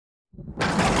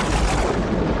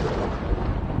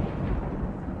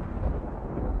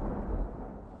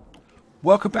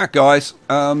Welcome back, guys,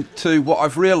 to what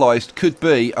I've realised could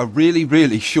be a really,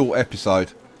 really short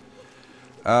episode.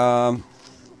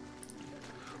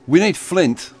 We need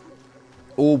flint,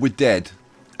 or we're dead.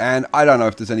 And I don't know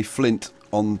if there's any flint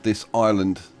on this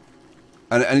island.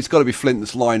 And it's got to be flint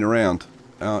that's lying around.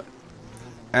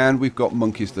 And we've got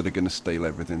monkeys that are going to steal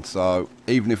everything. So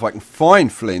even if I can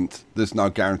find flint, there's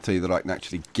no guarantee that I can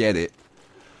actually get it.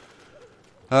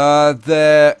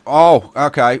 Oh,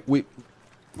 okay.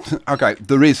 Okay,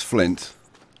 there is flint.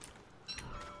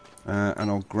 And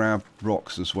I'll grab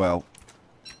rocks as well,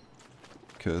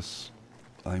 because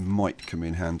they might come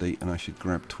in handy, and I should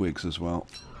grab twigs as well.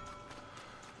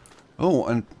 Oh,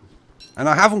 and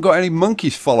I haven't got any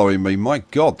monkeys following me. My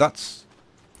God, that's...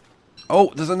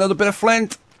 Oh, there's another bit of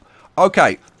flint.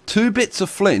 Okay, 2 bits of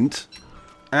flint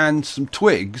and some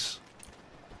twigs,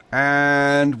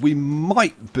 and we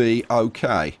might be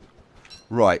okay.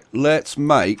 Right, let's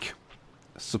make...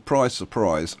 Surprise,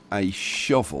 surprise, a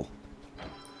shovel.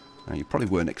 Now, you probably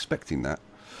weren't expecting that.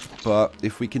 But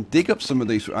if we can dig up some of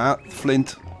these...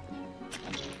 flint.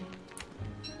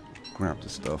 Grab the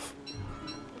stuff.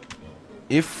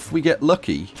 If we get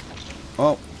lucky...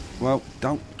 Oh, well,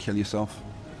 don't kill yourself.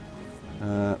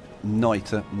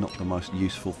 Niter, not the most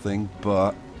useful thing,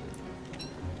 but...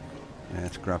 Yeah,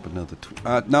 let's grab another...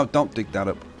 no, don't dig that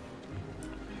up.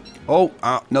 Oh,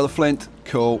 another flint.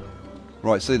 Cool.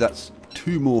 Right, see, that's...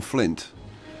 2 more flint.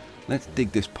 Let's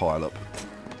dig this pile up.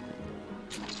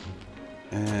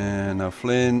 And now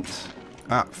flint.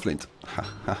 Flint. Ha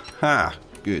ha ha.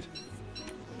 Good.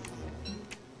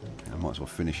 I might as well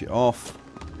finish it off.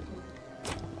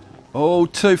 Oh,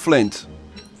 2 flint.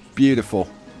 Beautiful.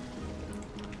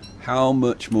 How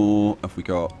much more have we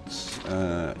got?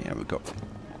 Yeah, we've got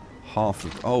half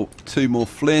of... Oh, 2 more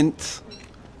flint.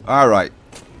 Alright.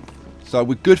 So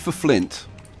we're good for flint.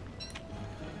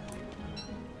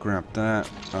 Grab that.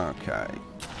 Okay.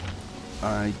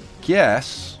 I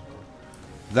guess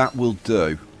that will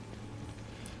do.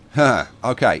 Huh.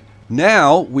 Okay.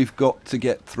 Now we've got to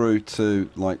get through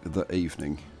to like the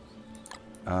evening.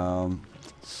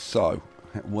 So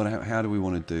how do we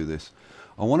want to do this?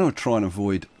 I want to try and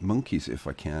avoid monkeys if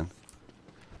I can.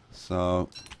 So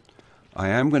I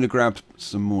am going to grab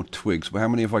some more twigs. But how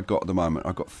many have I got at the moment?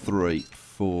 I've got 3,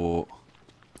 4,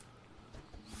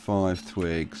 5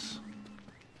 twigs.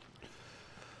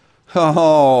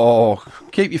 Oh,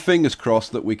 keep your fingers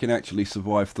crossed that we can actually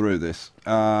survive through this.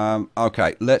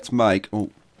 Okay, let's make... Oh,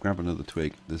 grab another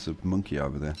twig. There's a monkey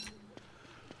over there.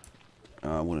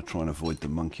 I want to try and avoid the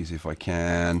monkeys if I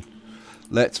can.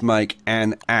 Let's make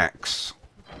an axe.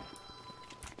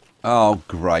 Oh,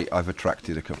 great. I've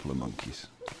attracted a couple of monkeys.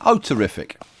 Oh,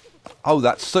 terrific. Oh,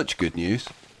 that's such good news.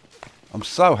 I'm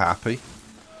so happy.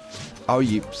 Oh,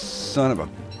 you son of a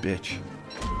bitch.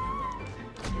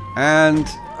 And...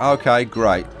 Okay,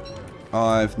 great.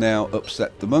 I've now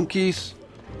upset the monkeys.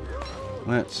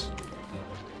 Let's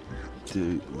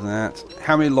do that.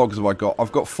 How many logs have I got?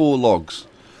 I've got 4 logs.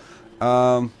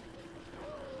 Are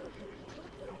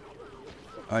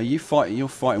you fighting? You're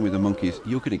fighting with the monkeys.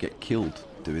 You're going to get killed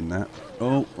doing that.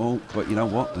 Oh, but you know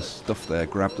what? There's stuff there.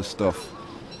 Grab the stuff.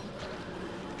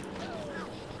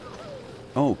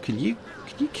 Oh, can you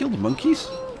kill the monkeys?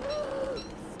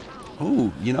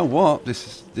 Oh, you know what?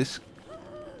 This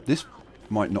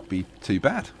might not be too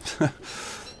bad.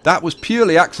 That was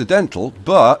purely accidental,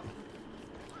 but...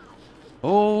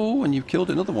 Oh, and you've killed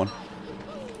another one.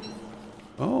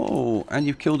 Oh, and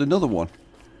you've killed another one.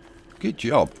 Good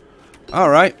job.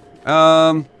 Alright.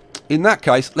 In that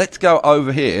case, let's go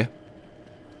over here.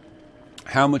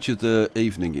 How much of the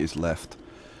evening is left?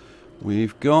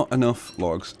 We've got enough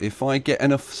logs. If I get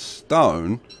enough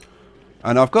stone...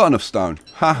 And I've got enough stone.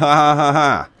 Ha ha ha ha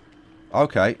ha.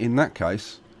 Okay, in that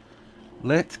case...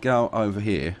 Let's go over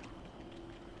here.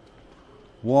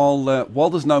 While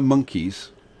there's no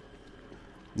monkeys,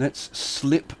 let's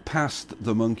slip past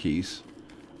the monkeys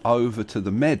over to the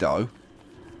meadow.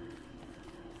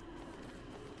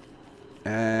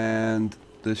 And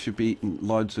there should be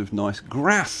loads of nice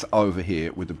grass over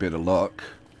here with a bit of luck,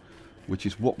 which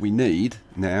is what we need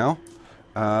now.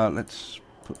 Let's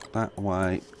put that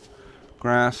away.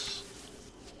 Grass.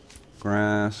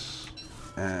 Grass.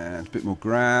 And a bit more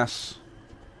grass.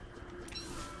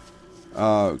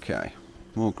 Okay,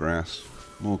 more grass,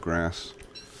 more grass.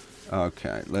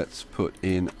 Okay, let's put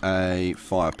in a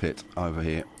fire pit over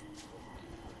here.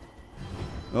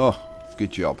 Oh,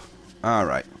 good job.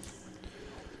 Alright.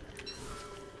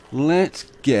 Let's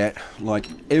get, like,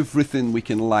 everything we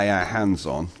can lay our hands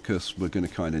on, because we're going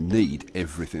to kind of need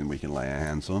everything we can lay our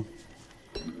hands on.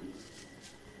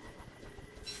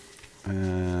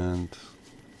 And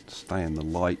stay in the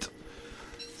light.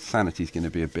 Sanity's going to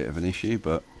be a bit of an issue,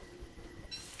 but...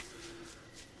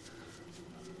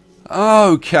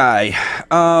 Okay.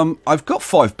 I've got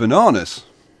 5 bananas,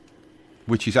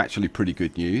 which is actually pretty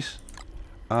good news.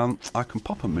 I can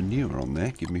pop a manure on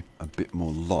there, give me a bit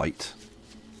more light.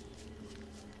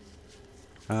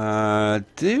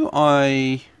 Do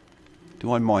I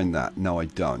mine that? No, I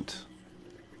don't.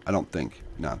 I don't think.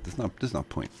 No, there's no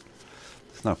point.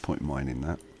 There's no point mining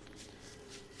that.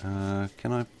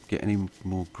 Can I get any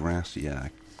more grass? Yeah, I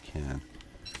can.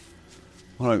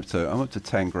 What am I up to? I'm up to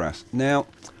 10 grass. Now,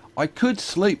 I could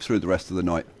sleep through the rest of the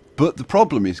night, but the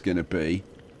problem is going to be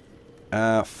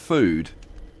food.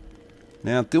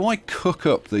 Now, do I cook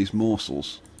up these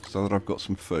morsels so that I've got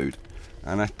some food?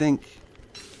 And I think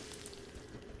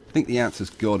the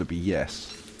answer's got to be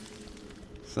yes.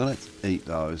 So let's eat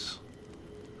those.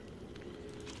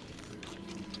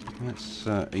 Let's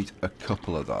eat a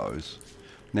couple of those.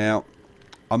 Now,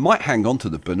 I might hang on to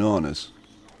the bananas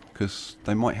because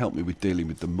they might help me with dealing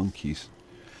with the monkeys.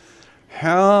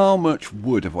 How much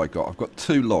wood have I got? I've got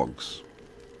 2 logs.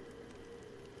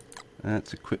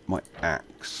 Let's equip my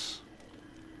axe.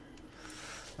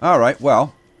 Alright,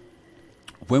 well,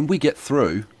 when we get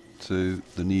through to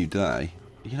the new day,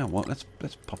 you know what, let's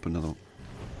pop another,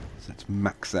 let's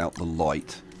max out the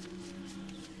light.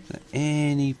 Is there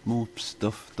any more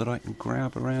stuff that I can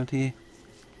grab around here?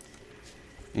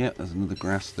 Yeah, there's another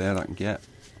grass there that I can get.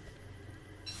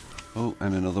 Oh,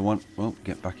 and another one. Well,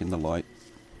 get back in the light.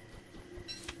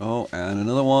 Oh, and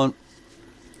another one.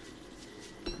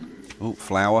 Oh,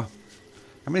 flour.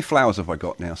 How many flowers have I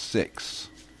got now? 6.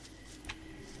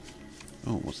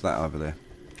 Oh, what's that over there?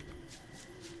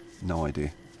 No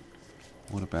idea.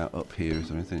 What about up here? Is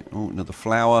there anything? Oh, another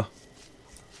flower.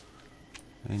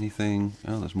 Anything?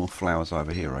 Oh, there's more flowers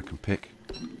over here I can pick.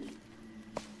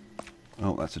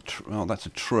 Oh, that's a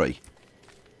tree.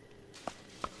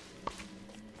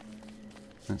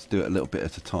 Let's do it a little bit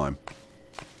at a time.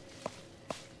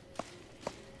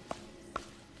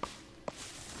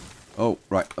 Oh,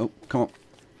 right. Oh, come on.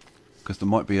 Because there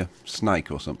might be a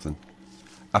snake or something.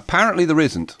 Apparently there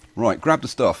isn't. Right, grab the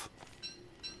stuff.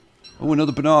 Oh,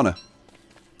 another banana.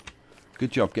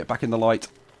 Good job. Get back in the light.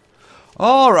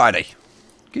 Alrighty.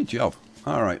 Good job.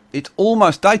 Alright. It's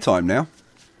almost daytime now.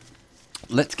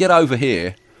 Let's get over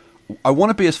here. I want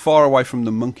to be as far away from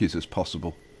the monkeys as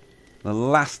possible. The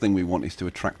last thing we want is to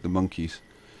attract the monkeys.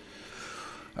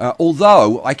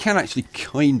 Although, I can actually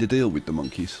kind of deal with the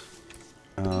monkeys.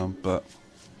 But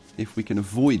if we can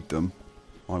avoid them,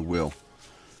 I will.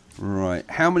 Right,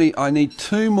 how many? I need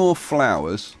 2 more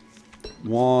flowers.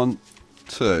 1,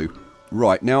 2.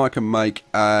 Right, now I can make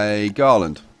a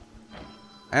garland.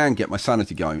 And get my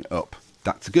sanity going up.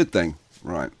 That's a good thing.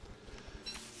 Right.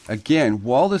 Again,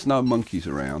 while there's no monkeys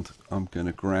around, I'm going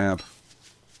to grab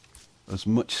as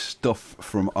much stuff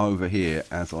from over here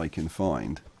as I can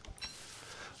find.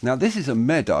 Now, this is a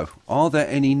meadow. Are there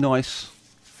any nice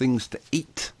things to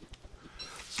eat?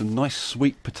 Some nice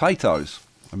sweet potatoes.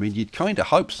 I mean, you'd kind of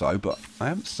hope so, but I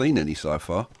haven't seen any so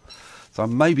far. So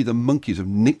maybe the monkeys have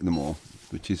nicked them all,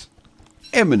 which is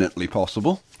eminently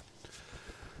possible.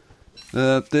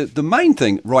 The main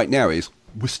thing right now is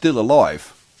we're still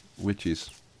alive, which is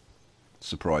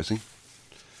surprising.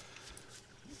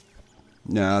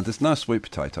 No, there's no sweet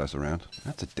potatoes around.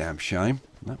 That's a damn shame.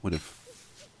 That would have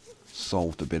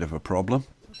solved a bit of a problem.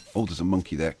 Oh, there's a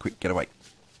monkey there. Quick, get away.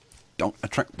 Don't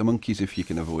attract the monkeys if you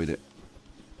can avoid it.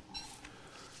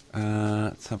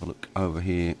 Let's have a look over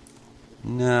here.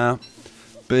 No.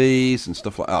 Bees and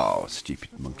stuff like... Oh, stupid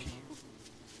monkey.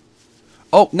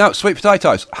 Oh, no, sweet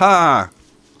potatoes. Ha!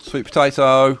 Sweet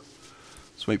potato.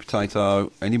 Sweet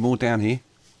potato. Any more down here?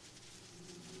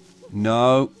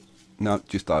 No. No,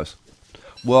 just those.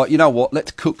 Well, you know what?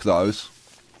 Let's cook those.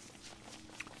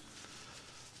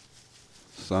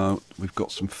 So, we've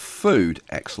got some food.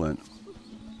 Excellent.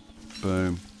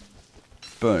 Boom.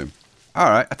 Boom.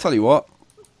 Alright, I tell you what.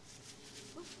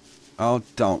 Oh,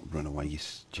 don't run away, you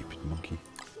stupid monkey.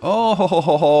 Oh, ho, ho,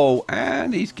 ho, ho.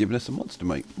 And he's giving us some monster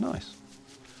meat. Nice.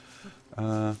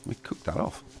 We cooked that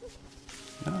off.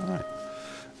 Alright.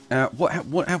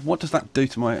 What does that do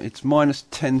to my... It's minus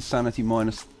 10 sanity,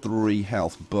 minus 3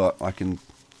 health, but I can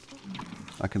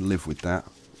live with that.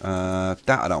 That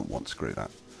I don't want. Screw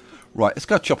that. Right, let's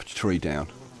go chop a tree down.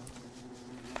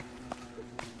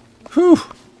 Whew.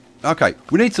 Okay,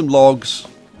 we need some logs,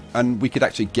 and we could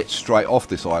actually get straight off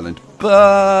this island.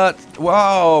 But...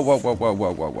 Whoa, whoa, whoa, whoa,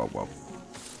 whoa, whoa, whoa, whoa.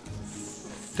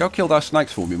 Go kill those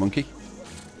snakes for me, monkey.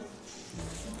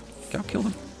 Go kill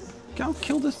them. Go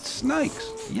kill the snakes.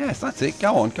 Yes, that's it.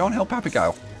 Go on help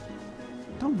Abigail.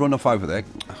 Don't run off over there.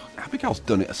 Abigail's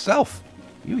done it herself.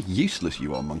 You're useless,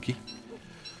 you are, monkey.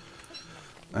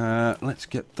 Let's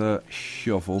get the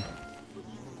shovel.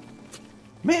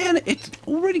 Man, it's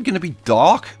already going to be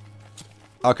dark.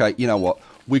 Okay, you know what?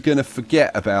 We're going to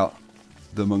forget about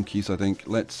the monkeys, I think.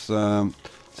 Let's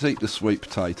eat the sweet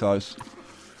potatoes.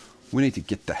 We need to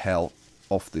get the hell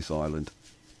off this island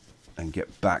and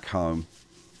get back home.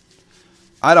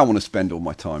 I don't want to spend all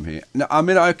my time here. No, I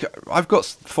mean, I've got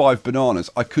 5 bananas.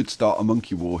 I could start a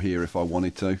monkey war here if I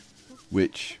wanted to,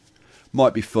 which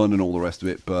might be fun and all the rest of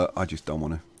it, but I just don't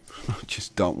want to. I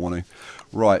just don't want to.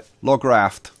 Right, log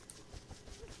raft.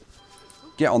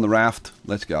 Get on the raft.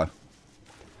 Let's go.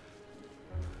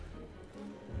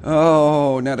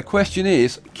 Oh, now the question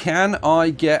is, can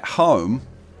I get home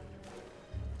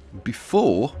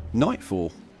before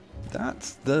nightfall?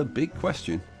 That's the big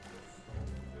question.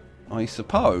 I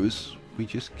suppose we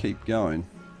just keep going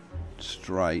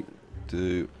straight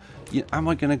to... Yeah, am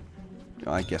I going to...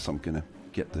 I guess I'm going to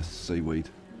get the seaweed.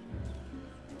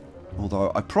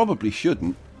 Although I probably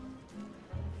shouldn't.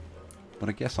 But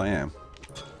I guess I am.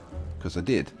 Because I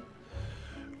did.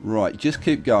 Right, just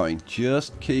keep going.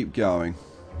 Just keep going.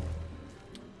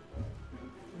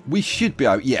 We should be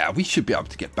able... Yeah, we should be able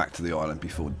to get back to the island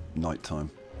before night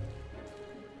time.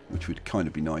 Which would kind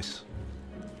of be nice.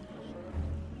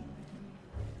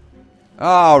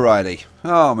 Alrighty.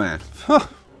 Oh, man.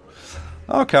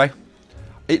 Okay.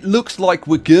 It looks like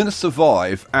we're going to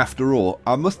survive after all.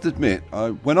 I must admit,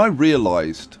 when I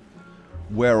realised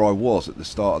where I was at the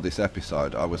start of this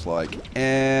episode, I was like,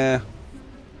 eh.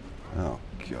 Oh,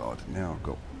 God. Now I've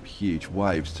got huge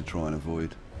waves to try and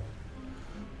avoid.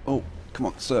 Oh, come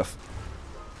on, surf.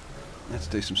 Let's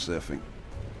do some surfing.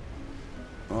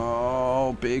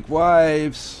 Oh, big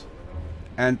waves.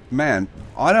 And, man,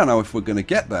 I don't know if we're going to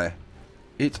get there.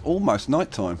 It's almost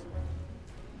night time.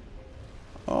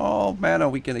 Oh, man, are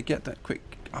we going to get that quick?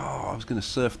 Oh, I was going to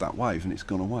surf that wave and it's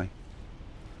gone away.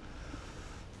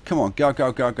 Come on, go,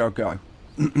 go, go, go, go.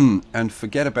 And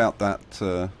forget about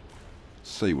that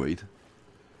seaweed.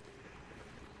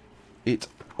 It's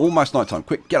almost night time.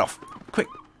 Quick, get off. Quick.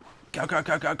 Go, go,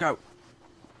 go, go, go.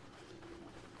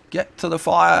 Get to the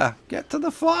fire. Get to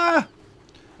the fire.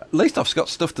 At least I've got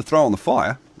stuff to throw on the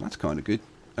fire. That's kind of good.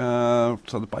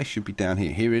 So the base should be down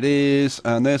here. Here it is.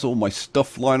 And there's all my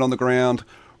stuff lying on the ground.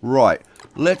 Right.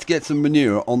 Let's get some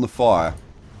manure on the fire.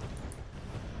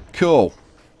 Cool.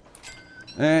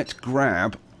 Let's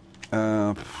grab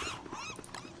some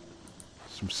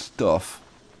stuff.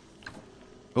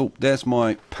 Oh, there's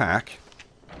my pack.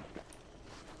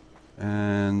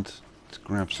 And let's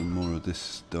grab some more of this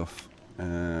stuff.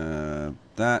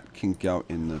 That can go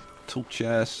in the tool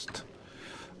chest.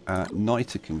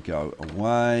 Niter can go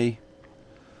away.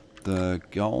 The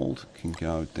gold can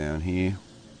go down here.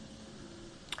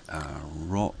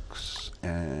 Rocks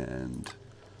and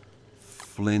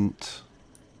flint.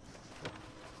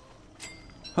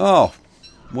 Oh,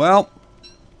 well,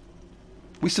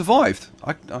 we survived.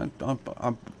 I'm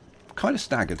kind of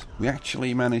staggered. We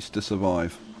actually managed to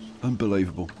survive.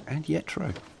 Unbelievable, and yet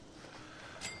true.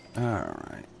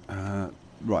 Alright,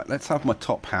 right, let's have my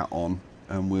top hat on,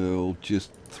 and we'll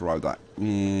just throw that.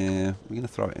 Yeah, we're going to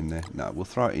throw it in there. No, we'll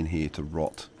throw it in here to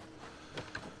rot.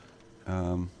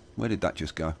 Where did that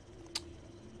just go?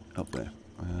 Up there.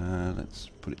 Let's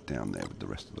put it down there with the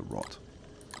rest of the rot.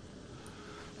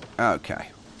 Okay.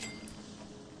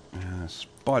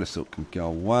 Spider silk can go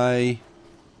away.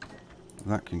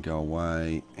 That can go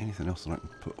away. Anything else that I can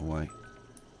put away?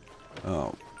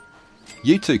 Oh.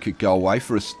 You two could go away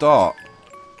for a start.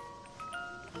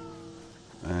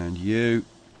 And you.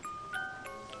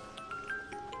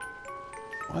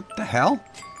 What the hell?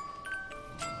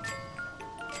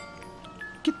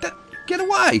 Get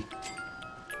away!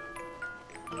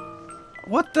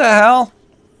 What the hell?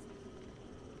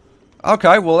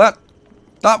 Okay, well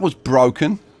that was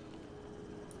broken.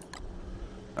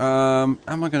 Am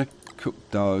I going to cook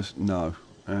those? No.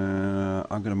 I'm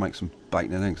going to make some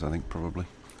bacon and eggs, I think, probably.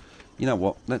 You know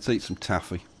what? Let's eat some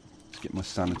taffy. Let's get my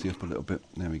sanity up a little bit.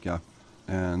 There we go.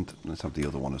 And let's have the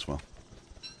other one as well.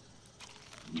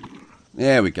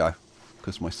 There we go.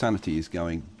 Because my sanity is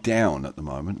going down at the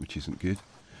moment, which isn't good.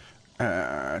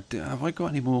 Have I got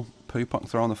any more poop I can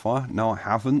throw on the fire? No, I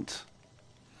haven't.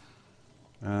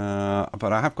 But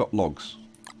I have got logs.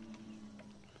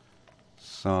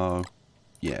 So,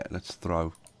 yeah, let's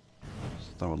throw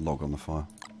a log on the fire.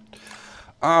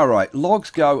 Alright, logs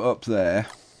go up there.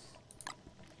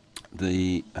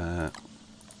 The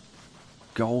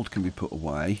gold can be put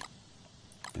away.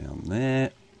 Down there.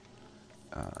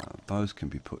 Those can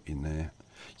be put in there.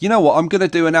 You know what? I'm going to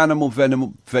do an animal,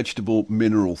 vegetable,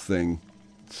 mineral thing.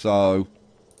 So,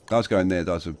 those go in there.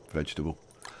 Those are vegetable.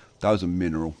 Those are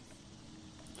mineral.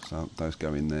 So those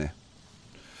go in there.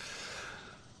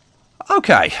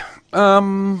 Okay.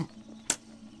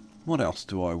 What else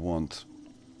do I want?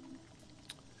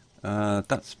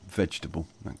 That's vegetable.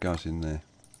 That goes in there.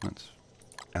 That's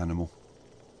animal.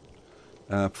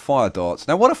 Fire darts.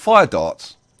 Now, what are fire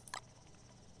darts?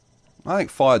 I think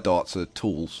fire darts are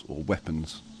tools or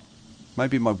weapons.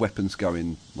 Maybe my weapons go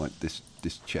in like this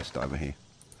chest over here.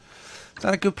 Is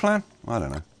that a good plan? I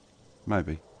don't know.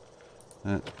 Maybe.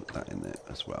 Let's put that in there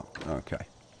as well. Okay.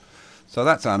 So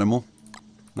that's animal.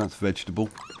 That's vegetable.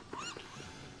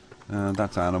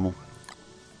 That's animal.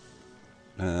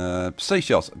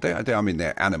 Seashells. I mean,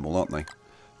 they're animal, aren't they?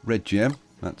 Red gem.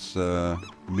 That's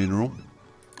mineral.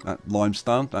 That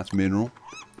limestone. That's mineral.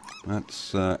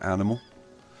 That's animal.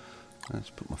 Let's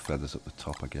put my feathers at the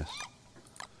top, I guess.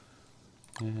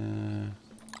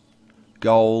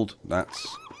 Gold.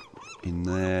 That's in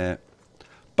there.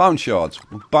 Bone shards.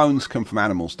 Well, bones come from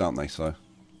animals, don't they? So,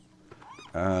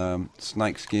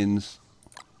 snake skins.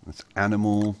 That's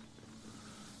animal.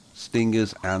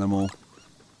 Stingers, animal.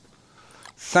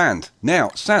 Sand. Now,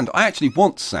 sand. I actually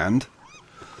want sand.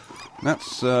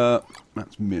 That's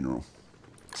mineral.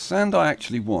 Sand I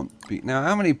actually want. Now,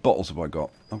 how many bottles have I got?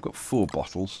 I've got 4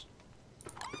 bottles.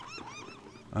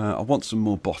 I want some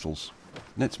more bottles.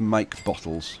 Let's make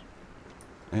bottles.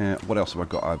 What else have I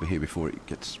got over here before it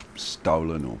gets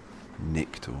stolen or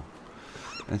nicked? Or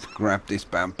let's grab this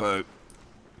bamboo.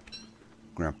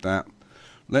 Grab that.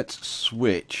 Let's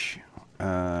switch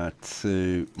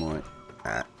to my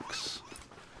axe.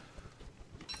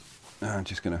 I'm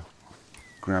just going to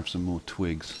grab some more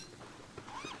twigs.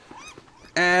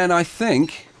 And I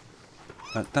think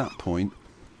at that point,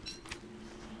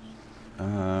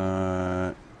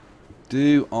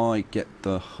 do I get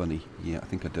the honey? Yeah, I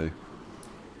think I do.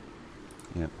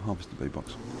 Yeah, harvest the bee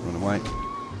box. Run away.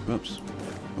 Oops.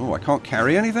 Oh, I can't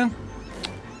carry anything?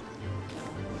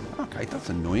 Okay, that's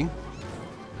annoying.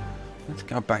 Let's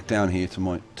go back down here to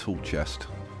my tool chest.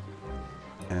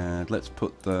 And let's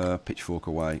put the pitchfork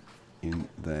away in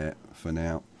there for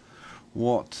now.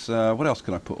 What else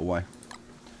can I put away?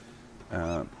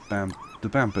 The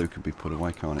bamboo can be put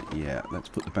away, can't it? Yeah, let's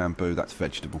put the bamboo. That's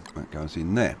vegetable. That goes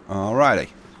in there. Alrighty.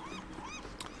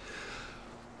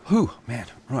 Whew, man.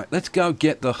 Right, let's go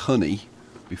get the honey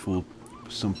before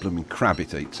some blooming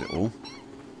crabbit eats it all.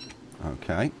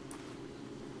 Okay.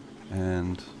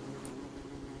 And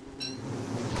there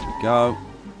we go.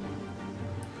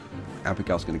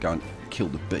 Abigail's going to go and kill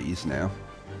the bees now.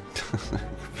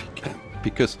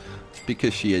 because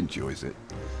she enjoys it.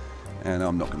 And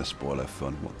I'm not going to spoil her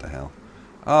fun. What the hell.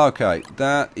 Okay,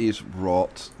 that is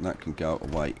rot. That can go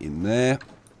away in there.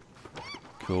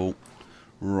 Cool.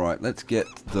 Right, let's get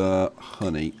the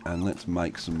honey and let's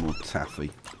make some more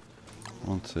taffy.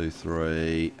 1, 2,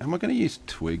 3. Am I going to use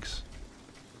twigs?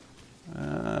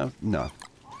 No.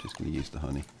 Just going to use the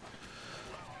honey.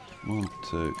 1,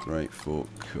 2, 3, 4.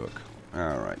 Cook.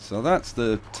 Alright, so that's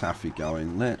the taffy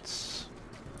going. Let's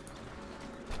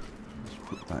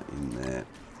put that in there.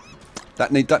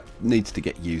 That needs to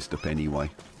get used up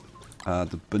anyway.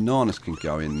 The bananas can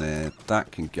go in there.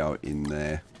 That can go in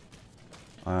there.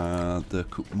 The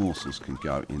cooked morsels can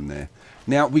go in there.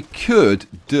 Now we could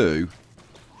do...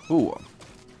 Oh,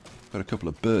 got a couple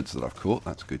of birds that I've caught.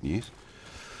 That's good news.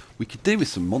 We could do with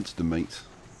some monster meat.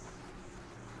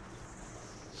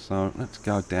 So let's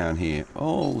go down here.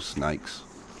 Oh, snakes.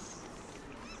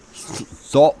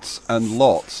 Lots and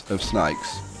lots of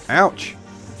snakes. Ouch.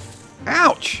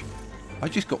 Ouch! I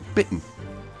just got bitten.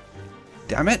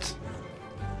 Damn it.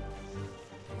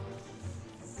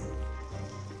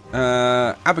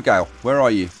 Abigail, where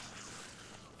are you?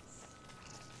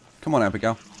 Come on,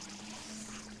 Abigail.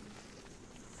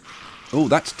 Oh,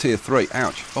 that's tier 3.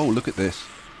 Ouch. Oh, look at this.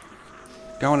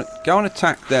 Go and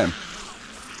attack them.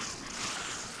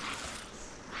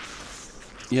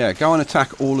 Yeah, go and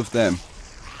attack all of them.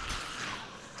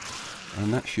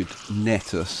 And that should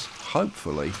net us,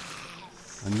 hopefully,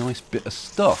 a nice bit of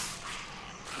stuff.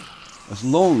 As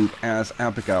long as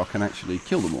Abigail can actually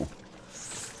kill them all.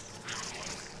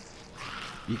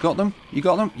 You got them? You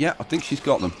got them? Yeah, I think she's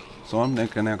got them. So I'm now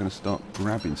going to start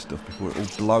grabbing stuff before it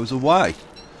all blows away.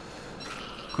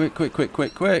 Quick, quick, quick,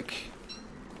 quick, quick.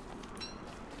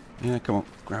 Yeah, come on.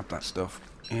 Grab that stuff.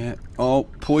 Yeah. Oh,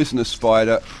 poisonous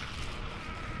spider.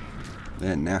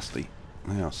 They're nasty.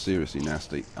 They are seriously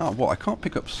nasty. Oh, what? I can't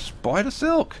pick up spider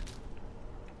silk?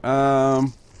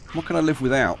 What can I live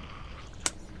without?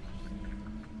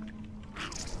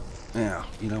 Yeah,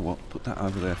 you know what? Put that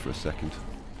over there for a second.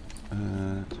 Is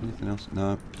there anything else?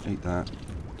 No, eat that.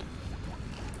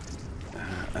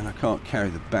 And I can't carry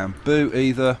the bamboo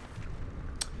either.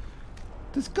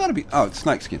 There's got to be... Oh, it's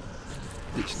snake skin.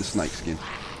 Ditch the snake skin.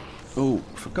 Oh,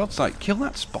 for God's sake, kill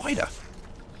that spider.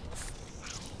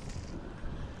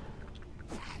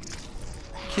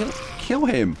 Kill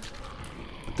him.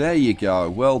 There you go.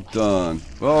 Well done.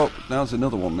 Oh, there's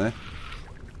another one there.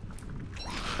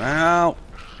 Ow.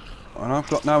 And I've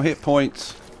got no hit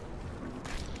points.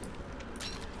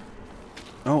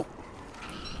 Oh.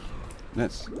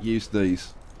 Let's use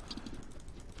these.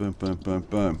 Boom, boom, boom,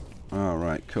 boom.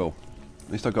 Alright, cool.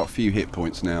 At least I've got a few hit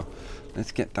points now.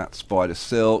 Let's get that spider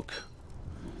silk.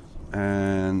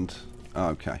 And...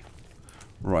 okay.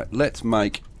 Right, let's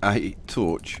make a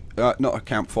torch. Not a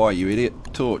campfire, you idiot.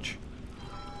 Torch.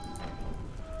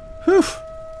 Whew.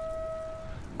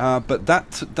 But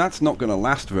that's not going to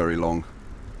last very long.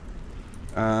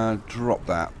 Drop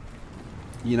that.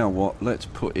 You know what? Let's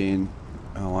put in...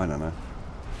 oh, I don't know.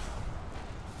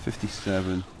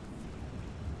 57.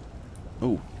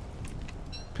 Oh.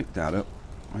 Pick that up.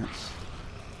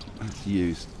 Let's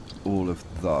use all of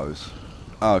those.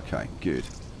 Okay, good.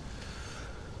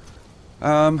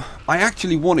 I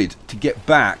actually wanted to get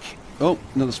back... oh,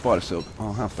 another spider silk.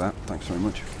 I'll have that. Thanks very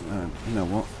much. You know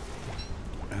what?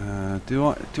 Do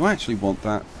I actually want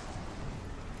that?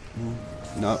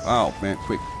 No. Oh, man,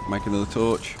 quick. Make another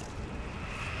torch.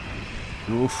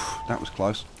 Oof, that was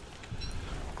close.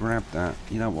 Grab that.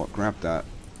 You know what? Grab that.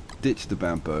 Ditch the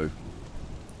bamboo.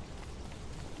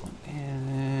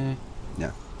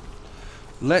 No.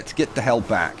 Let's get the hell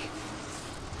back.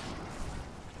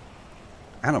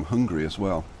 And I'm hungry as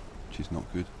well, which is not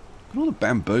good. Look at all the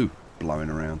bamboo blowing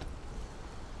around.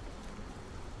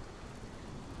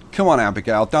 Come on,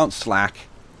 Abigail, don't slack.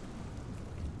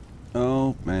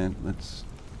 Oh, man,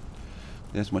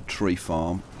 there's my tree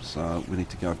farm. So we need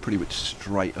to go pretty much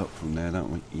straight up from there,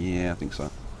 don't we? Yeah, I think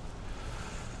so.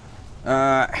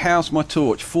 How's my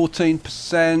torch?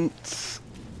 14%.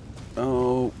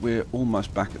 Oh, we're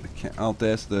almost back at the camp. Oh,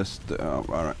 there's this. Oh,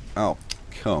 alright. Oh,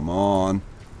 come on.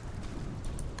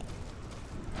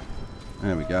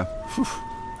 There we go. Whew.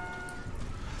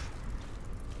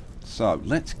 So,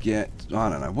 let's get... I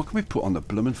don't know. What can we put on the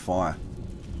bloomin' fire?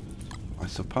 I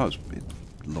suppose it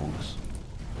logs.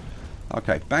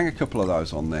 Okay, bang a couple of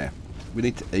those on there. We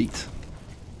need to eat.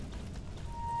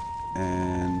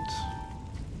 And...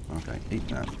 okay, eat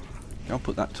that. I'll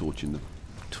put that torch in the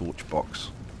torch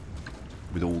box.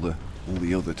 With all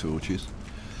the other torches.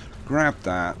 Grab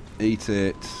that. Eat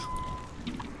it.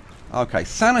 Okay,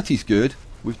 sanity's good.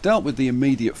 We've dealt with the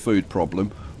immediate food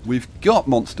problem. We've got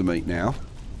monster meat now.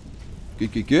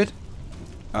 Good, good, good.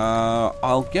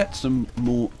 I'll get some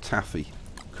more taffy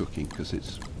cooking because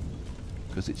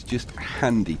it's just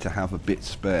handy to have a bit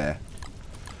spare.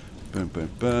 Boom, boom,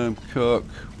 boom. Cook.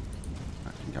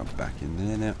 I can go back in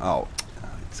there now. Oh,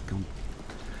 it's gone.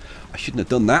 I shouldn't have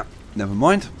done that. Never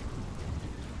mind.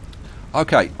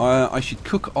 Okay, I should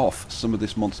cook off some of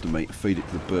this monster meat, feed it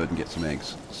to the bird, and get some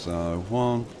eggs. So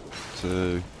 1,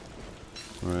 2,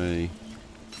 3,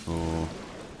 4,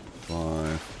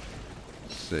 5,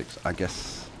 6. I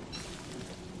guess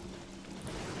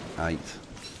 8.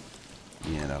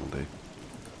 Yeah, that'll do.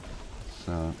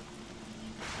 So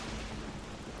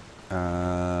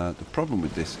the problem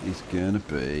with this is going to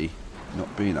be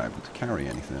not being able to carry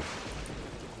anything.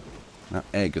 That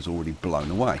egg has already blown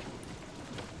away.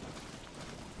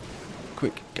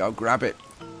 Quick, go grab it.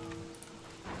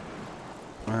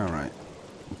 Alright.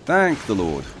 Thank the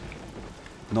Lord.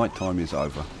 Night time is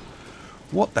over.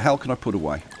 What the hell can I put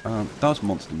away? Those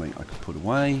monster meat I can put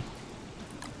away.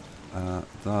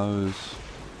 Those...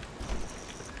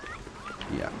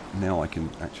 yeah, now I can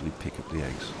actually pick up the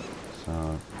eggs.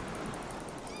 So,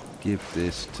 give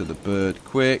this to the bird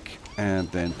quick,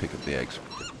 and then pick up the eggs.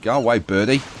 Go away,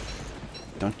 birdie.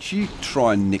 Don't you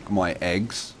try and nick my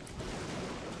eggs.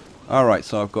 Alright,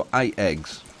 so I've got 8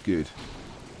 eggs. Good.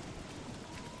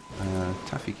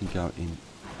 Taffy can go in.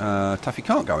 Taffy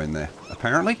can't go in there,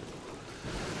 apparently.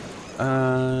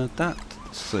 That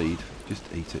seed, just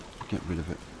eat it. Get rid of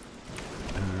it.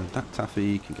 That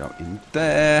taffy can go in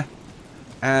there.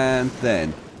 And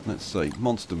then, let's see,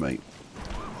 monster meat.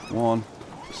 1,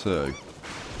 2.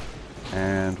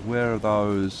 And where are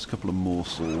those couple of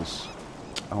morsels?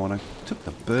 Oh, and I took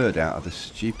the bird out of the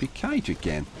stupid cage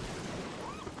again.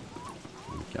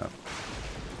 There we go.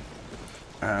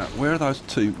 Where are those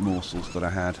 2 morsels that I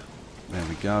had? There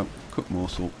we go. Cook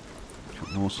morsel.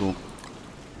 Cook morsel.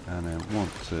 And then 1,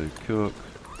 2, cook.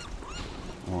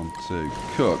 1, 2,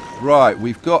 cook. Right,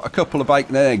 we've got a couple of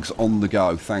bacon eggs on the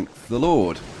go, thank the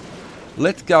Lord.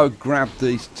 Let's go grab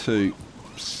these 2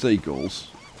 seagulls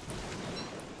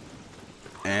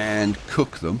and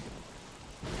cook them,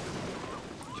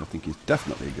 which I think is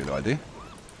definitely a good idea.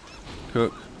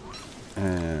 Cook.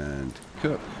 And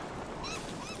cook.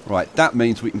 Right, that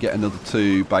means we can get another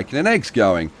 2 bacon and eggs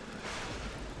going.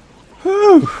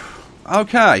 Whew.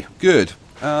 Okay, good.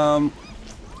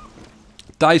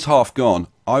 Day's half gone.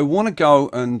 I want to go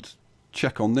and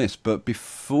check on this, but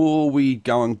before we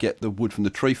go and get the wood from the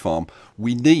tree farm,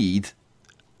 we need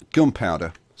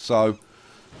gunpowder. So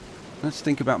let's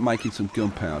think about making some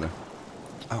gunpowder.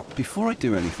 Oh, before I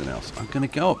do anything else, I'm going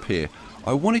to go up here.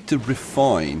 I wanted to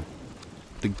refine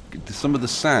some of the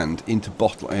sand into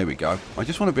bottle. Here we go. I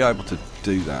just want to be able to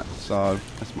do that. So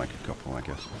let's make a couple, I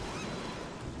guess.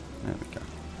 There we go.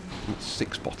 That's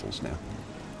 6 bottles now.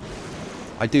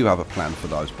 I do have a plan for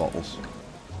those bottles.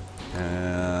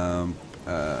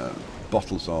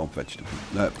 Bottles are vegetable.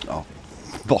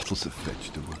 Bottles of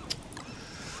vegetable.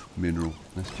 Mineral.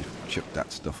 Let's just chip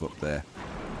that stuff up there.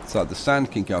 So the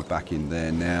sand can go back in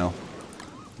there now.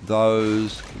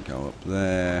 Those can go up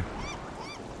there.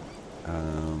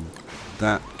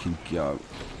 That can go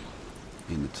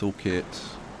in the toolkit.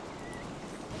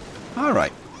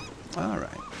 Alright.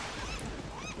 Alright.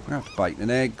 Grab the bacon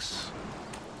and eggs.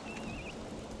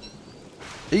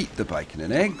 Eat the bacon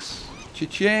and eggs.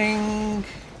 Cha-ching!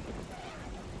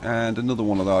 And another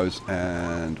one of those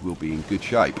and we'll be in good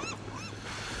shape.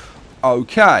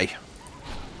 Okay.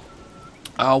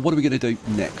 What are we going to do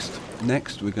next?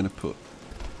 Next we're going to put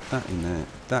that in there,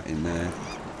 that in there.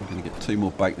 We're going to get 2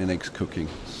 more bacon and eggs cooking.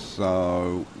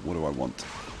 So, what do I want?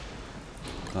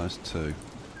 Those 2.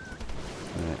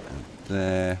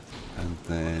 There, and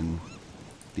then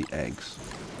the eggs.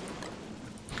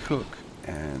 Cook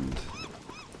and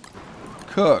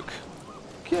cook.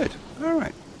 Good.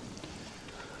 Alright.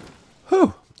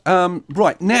 Whew.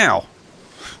 Right, now.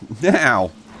 Now.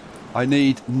 I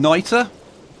need niter.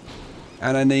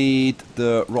 And I need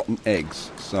the rotten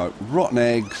eggs. So, rotten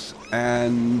eggs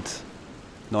and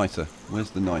niter. Where's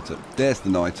the niter? There's the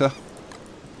niter.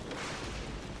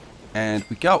 And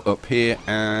we go up here,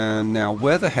 and now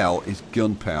where the hell is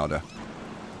gunpowder?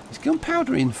 Is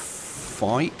gunpowder in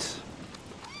fight?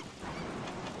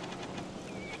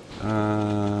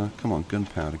 Come on,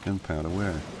 gunpowder, gunpowder,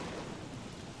 where?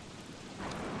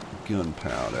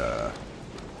 Gunpowder.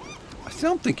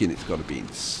 I'm thinking it's got to be in...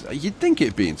 You'd think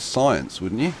it'd be in science,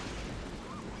 wouldn't you?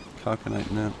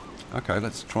 Coconut, no. Okay,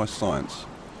 let's try science.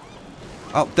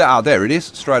 Oh, there it is,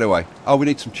 straight away. Oh, we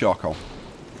need some charcoal.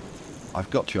 I've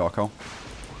got charcoal.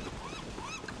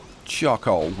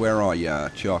 Charcoal, where are you?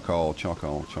 Charcoal,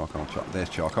 charcoal, charcoal, charcoal. There's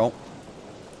charcoal.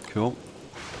 Cool.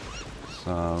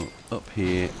 So, up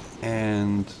here,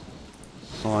 and...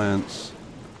 science.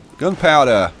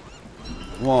 Gunpowder!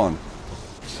 1,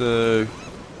 2...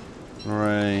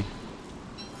 3,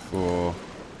 4,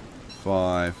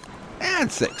 5,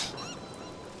 and 6.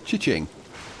 Cha-ching.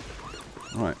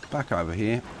 Right, back over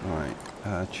here. Right,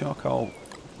 charcoal.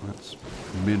 That's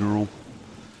mineral.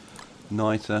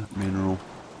 Niter, mineral.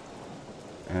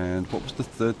 And what was the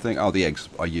third thing? Oh, the eggs.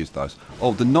 I used those.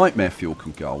 Oh, the nightmare fuel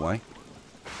can go away.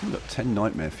 We've got 10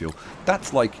 nightmare fuel.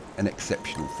 That's like an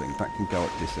exceptional thing. That can go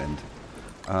at this end.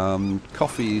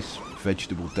 Coffee's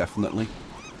vegetable, definitely.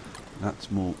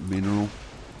 That's more mineral,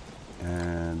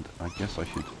 and I guess I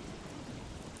should.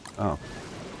 Oh,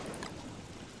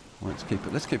 let's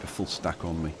keep a full stack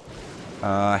on me.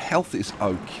 Health is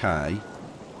okay,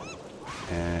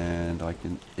 and I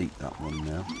can eat that one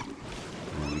now.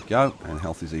 There we go, and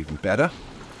health is even better.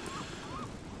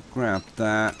 Grab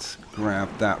that,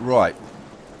 right.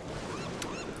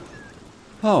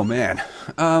 Oh man,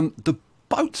 the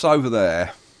boat's over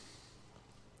there.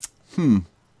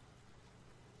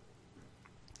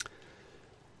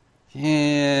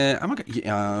 Yeah,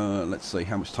 let's see,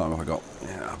 how much time have I got?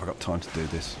 Yeah, have I got time to do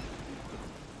this?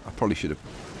 I probably should have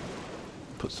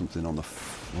put something on the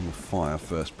fire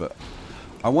first, but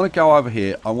I want to go over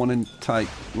here. I want to take,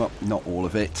 well, not all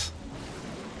of it.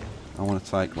 I want to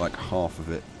take like half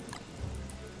of it.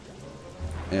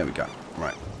 There we go.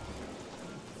 Right.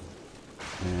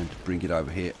 And bring it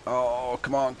over here. Oh,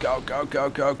 come on, go, go, go,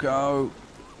 go, go.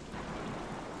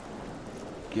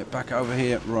 Get back over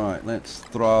here. Right, let's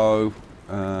throw...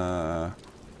 how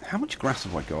much grass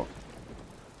have I got?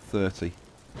 30.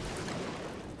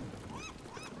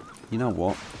 You know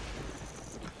what?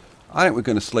 I think we're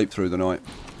going to sleep through the night.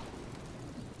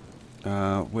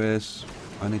 Where's...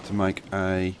 I need to make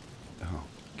a... Oh,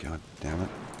 god damn it.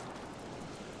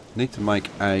 Need to make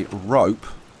a rope.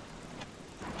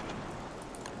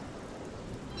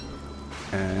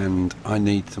 And I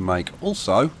need to make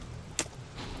also...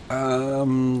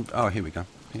 oh, here we go.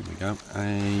 Here we go.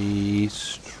 A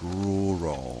straw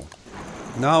roll.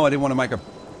 No, I didn't want to make a...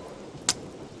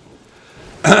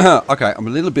 Okay, I'm a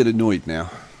little bit annoyed now.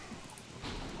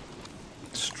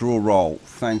 Draw roll.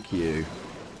 Thank you.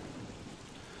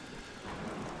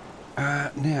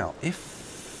 Now,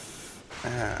 if...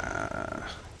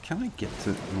 can I get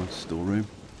to my storeroom?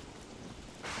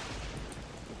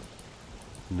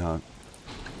 No.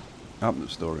 Up in the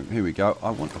storeroom. Here we go. I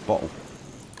want a bottle.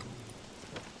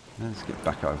 Let's get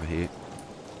back over here.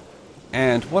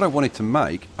 And what I wanted to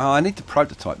make... I need to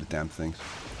prototype the damn things.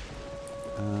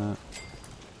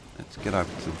 Let's get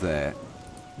over to there.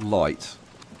 Light.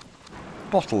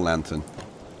 Bottle lantern.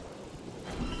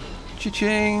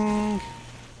 Cha-ching!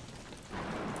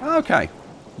 Okay.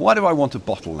 Why do I want a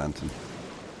bottle lantern?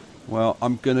 Well,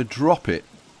 I'm going to drop it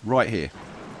right here.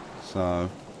 So,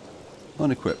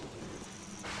 unequip.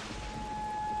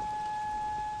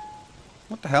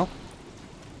 What the hell?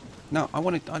 No, I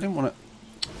didn't want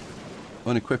to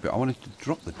unequip it. I wanted to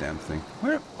drop the damn thing.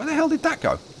 Where the hell did that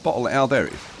go? Bottle, oh, there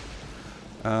it is.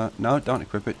 No, don't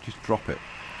equip it. Just drop it.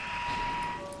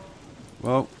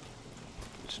 Well,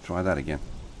 let's try that again.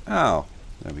 Oh,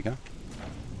 there we go.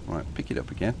 Right, pick it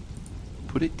up again.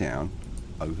 Put it down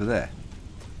over there.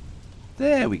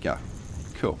 There we go.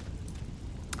 Cool.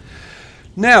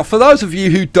 Now, for those of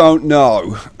you who don't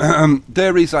know,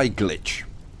 there is a glitch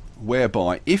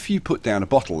whereby if you put down a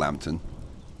bottle lantern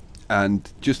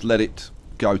and just let it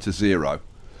go to 0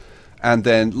 and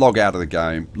then log out of the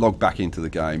game, log back into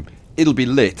the game, it'll be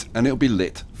lit and it'll be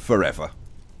lit forever.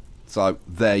 So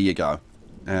there you go.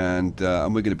 And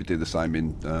we're going to do the same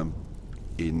in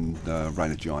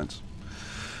Reign of Giants.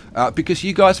 Because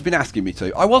you guys have been asking me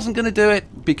to. I wasn't going to do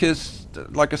it because,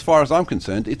 like, as far as I'm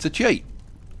concerned, it's a cheat.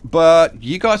 But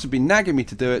you guys have been nagging me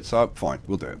to do it, so fine,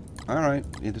 we'll do it. Alright,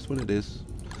 it is what it is.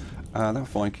 That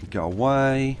fine can go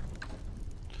away.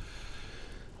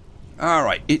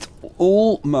 Alright, it's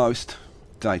almost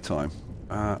daytime.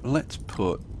 Let's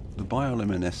put... The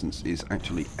bioluminescence is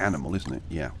actually animal, isn't it?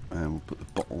 Yeah. And we'll put the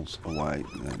bottles away.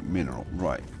 Mineral.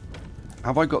 Right.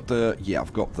 Have I got the... Yeah,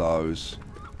 I've got those.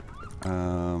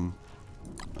 I'll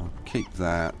keep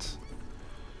that.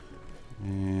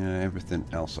 Yeah, everything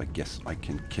else I guess I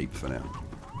can keep for now.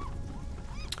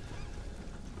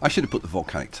 I should have put the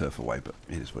volcanic turf away, but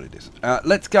it is what it is.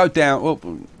 Let's go down... Oh,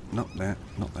 not that.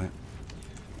 Not that.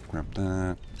 Grab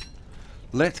that.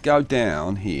 Let's go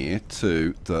down here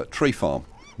to the tree farm.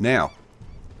 Now,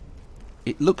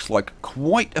 it looks like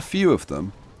quite a few of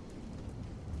them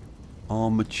are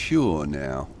mature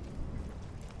now.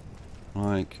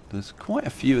 Like, there's quite a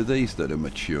few of these that are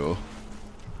mature.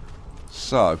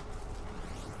 So,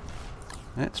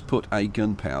 let's put a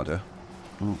gunpowder,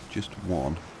 oh, just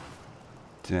one,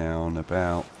 down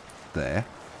about there.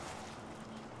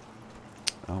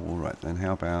 Oh, alright then,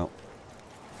 how about...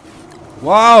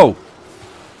 Whoa!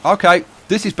 Okay,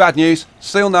 this is bad news.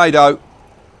 Sealnado.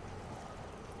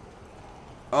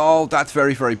 Oh, that's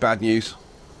very, very bad news.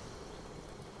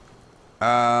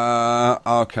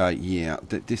 Okay, yeah.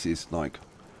 This is, like,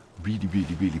 really,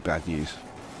 really, really bad news.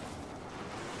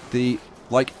 The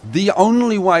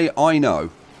only way I know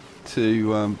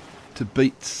to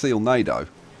beat Sealnado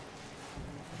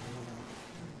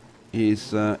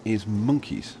is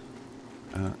monkeys.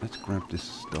 Let's grab this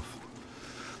stuff.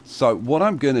 So, what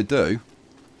I'm going to do...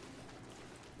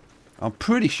 I'm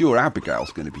pretty sure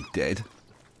Abigail's going to be dead.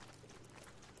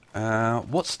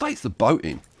 What state's the boat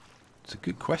in? It's a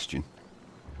good question.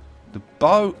 The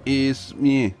boat is,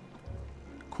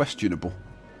 questionable.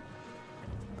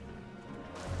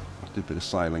 Let's do a bit of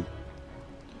sailing.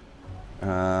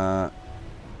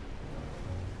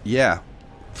 Yeah.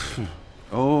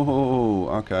 Oh,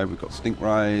 okay, we've got stink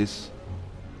rays.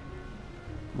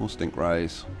 More stink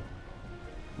rays.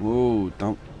 Whoa,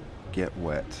 don't get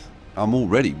wet. I'm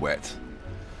already wet,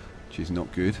 which is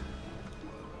not good.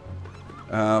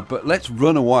 But let's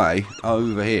run away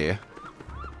over here.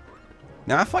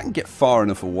 Now, if I can get far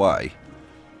enough away...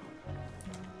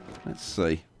 Let's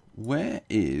see. Where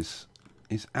is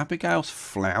Abigail's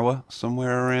flower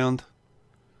somewhere around?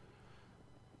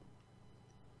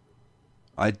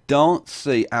 I don't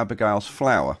see Abigail's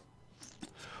flower.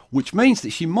 Which means that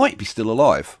she might be still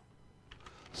alive.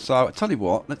 So, I tell you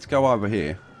what, let's go over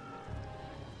here.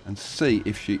 And see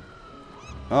if she...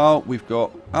 Oh, we've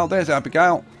got... Oh, there's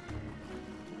Abigail.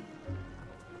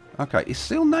 Okay, is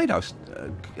Sealnado...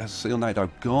 has Sealnado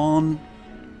gone?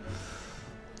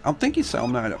 I'm thinking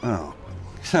Sealnado... Oh.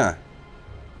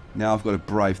 Now I've got to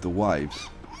brave the waves.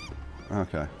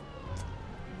 Okay.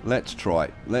 Let's try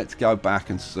it. Let's go back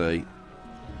and see.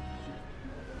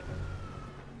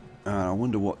 I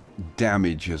wonder what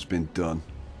damage has been done.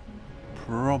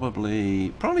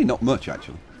 Probably not much,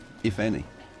 actually. If any.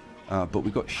 But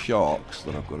we've got sharks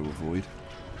that I've got to avoid.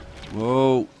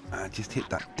 Whoa. I just hit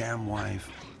that damn wave.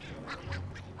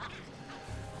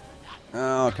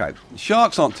 Okay,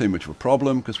 sharks aren't too much of a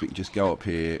problem because we can just go up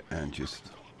here and just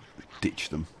ditch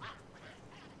them.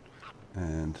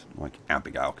 And, like,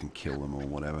 Abigail can kill them or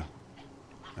whatever.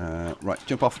 Right,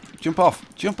 jump off, jump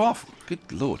off, jump off! Good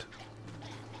lord.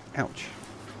 Ouch.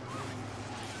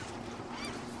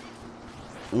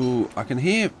 Ooh, I can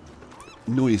hear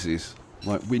noises,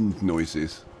 like wind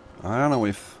noises. I don't know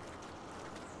if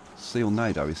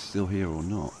Sealnado is still here or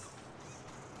not.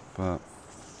 But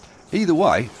either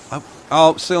way,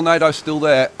 oh, Sealnado's still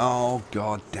there. Oh,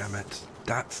 god damn it.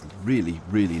 That's really,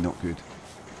 really not good.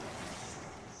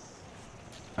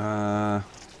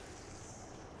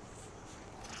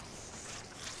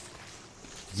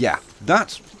 Yeah,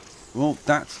 that's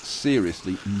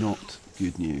seriously not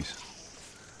good news.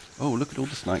 Oh, look at all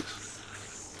the snakes.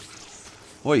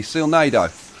 Oi,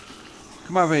 Sealnado.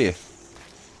 Come over here.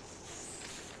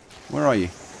 Where are you?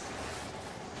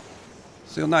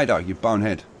 Sealnado, you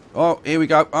bonehead. Oh, here we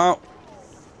go. Oh.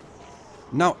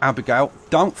 No, Abigail.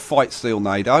 Don't fight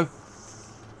Sealnado.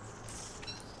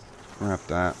 Grab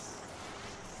that.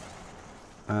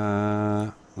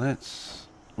 Let's...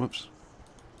 Whoops.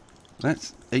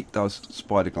 Let's eat those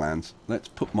spider glands. Let's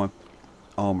put my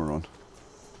armour on.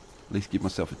 At least give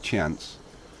myself a chance.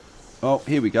 Oh,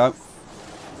 here we go.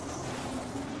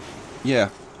 Yeah.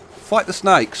 Fight the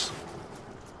snakes.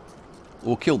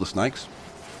 Or kill the snakes.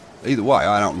 Either way,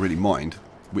 I don't really mind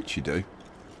which you do.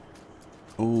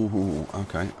 Oh,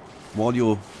 okay. While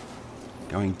you're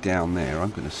going down there,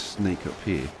 I'm going to sneak up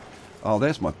here. Oh,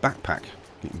 there's my backpack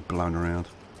getting blown around.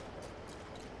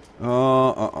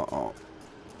 Oh,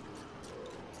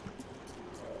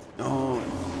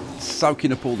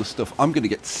 soaking up all the stuff. I'm going to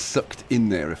get sucked in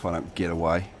there if I don't get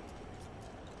away.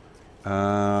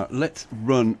 Let's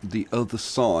run the other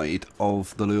side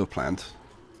of the lure plant.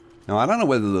 Now, I don't know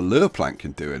whether the lure plant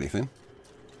can do anything.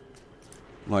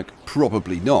 Like,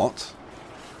 probably not.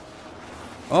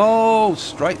 Oh,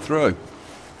 straight through.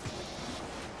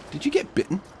 Did you get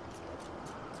bitten?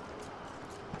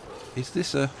 Is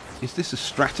this a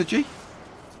strategy?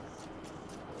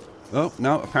 Oh,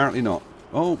 no, apparently not.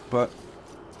 Oh, but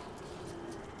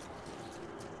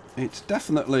it's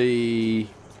definitely...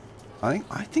 I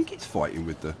think it's fighting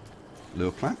with the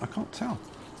lure plant. I can't tell.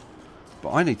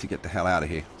 But I need to get the hell out of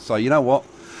here. So, you know what?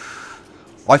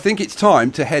 I think it's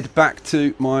time to head back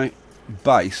to my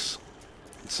base.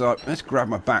 So, let's grab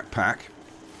my backpack.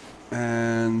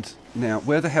 And now,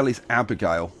 where the hell is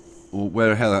Abigail? Or where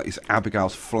the hell is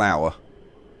Abigail's flower?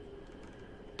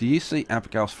 Do you see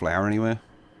Abigail's flower anywhere?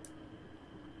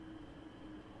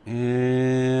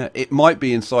 It might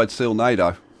be inside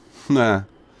Sealnado. Nah.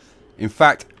 In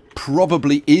fact,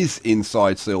 probably is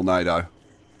inside Sealnado.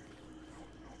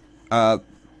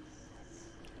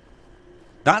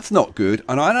 That's not good,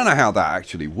 and I don't know how that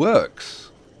actually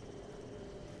works.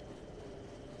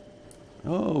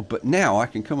 Oh, but now I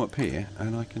can come up here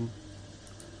and I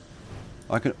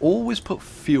can always put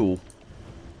fuel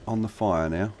on the fire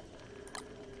now.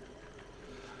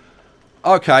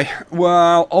 Okay,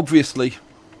 well, obviously,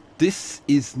 this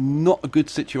is not a good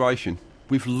situation.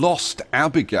 We've lost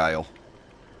Abigail.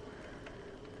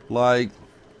 Like,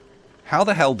 how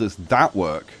the hell does that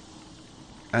work?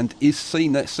 And is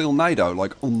Sealnado,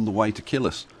 like, on the way to kill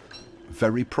us?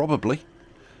 Very probably.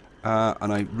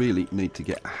 And I really need to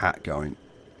get a hat going.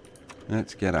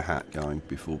 Let's get a hat going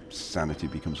before sanity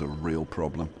becomes a real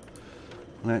problem.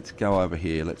 Let's go over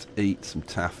here. Let's eat some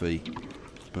taffy.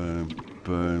 Boom,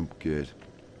 boom, good.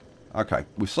 Okay,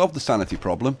 we've solved the sanity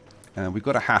problem. And we've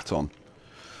got a hat on.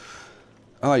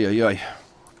 Ay, ay, ay.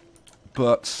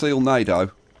 But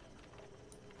Sealnado,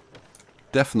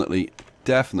 definitely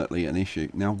an issue.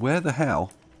 Now, where the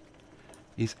hell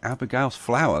is Abigail's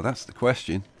flower? That's the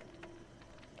question.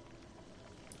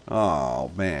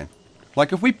 Oh, man.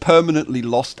 Like, have we permanently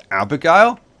lost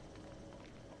Abigail?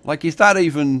 Like, is that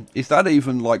even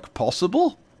like,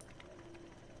 possible?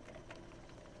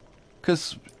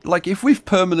 Because, like, if we've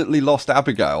permanently lost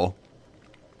Abigail,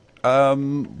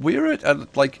 we're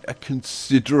at, like, a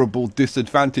considerable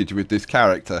disadvantage with this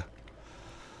character.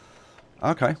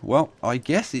 Okay, well, I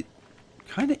guess it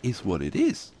kind of is what it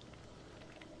is.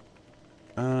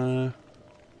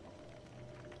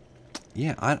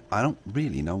 Yeah, I don't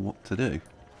really know what to do.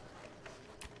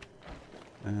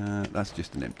 That's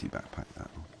just an empty backpack, that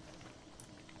one.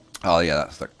 Oh, yeah,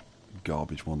 that's the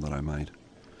garbage one that I made.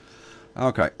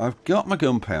 Okay, I've got my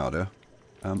gunpowder.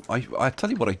 I tell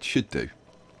you what I should do.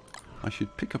 I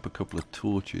should pick up a couple of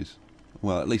torches.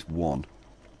 Well, at least one.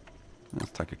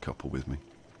 Let's take a couple with me.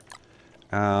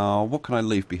 What can I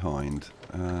leave behind?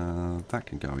 That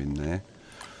can go in there.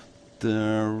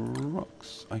 The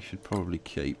rocks I should probably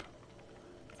keep.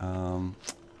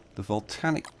 The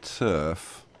volcanic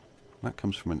turf, that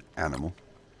comes from an animal.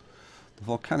 The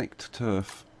volcanic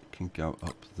turf can go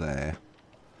up there.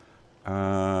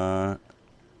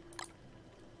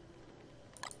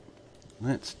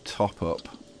 Let's top up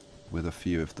with a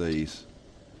few of these.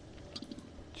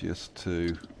 Just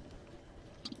in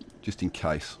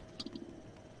case.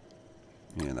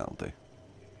 Yeah, that'll do.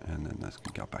 And then those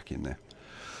can go back in there.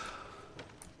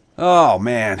 Oh,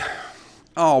 man.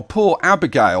 Oh, poor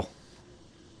Abigail.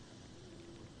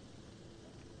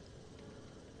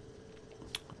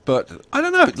 But, I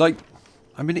don't know, like,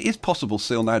 I mean, it is possible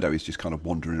Sealnado is just kind of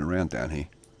wandering around down here.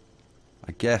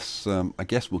 I guess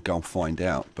we'll go and find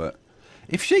out, but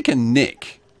if she can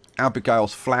nick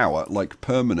Abigail's flower, like,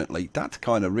 permanently, that's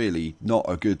kind of really not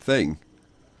a good thing.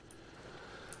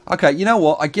 Okay, you know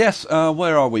what? I guess,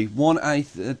 where are we?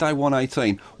 Day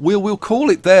 118. We'll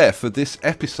call it there for this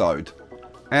episode.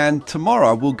 And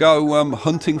tomorrow we'll go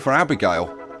hunting for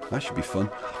Abigail. That should be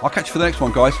fun. I'll catch you for the next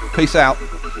one, guys. Peace out.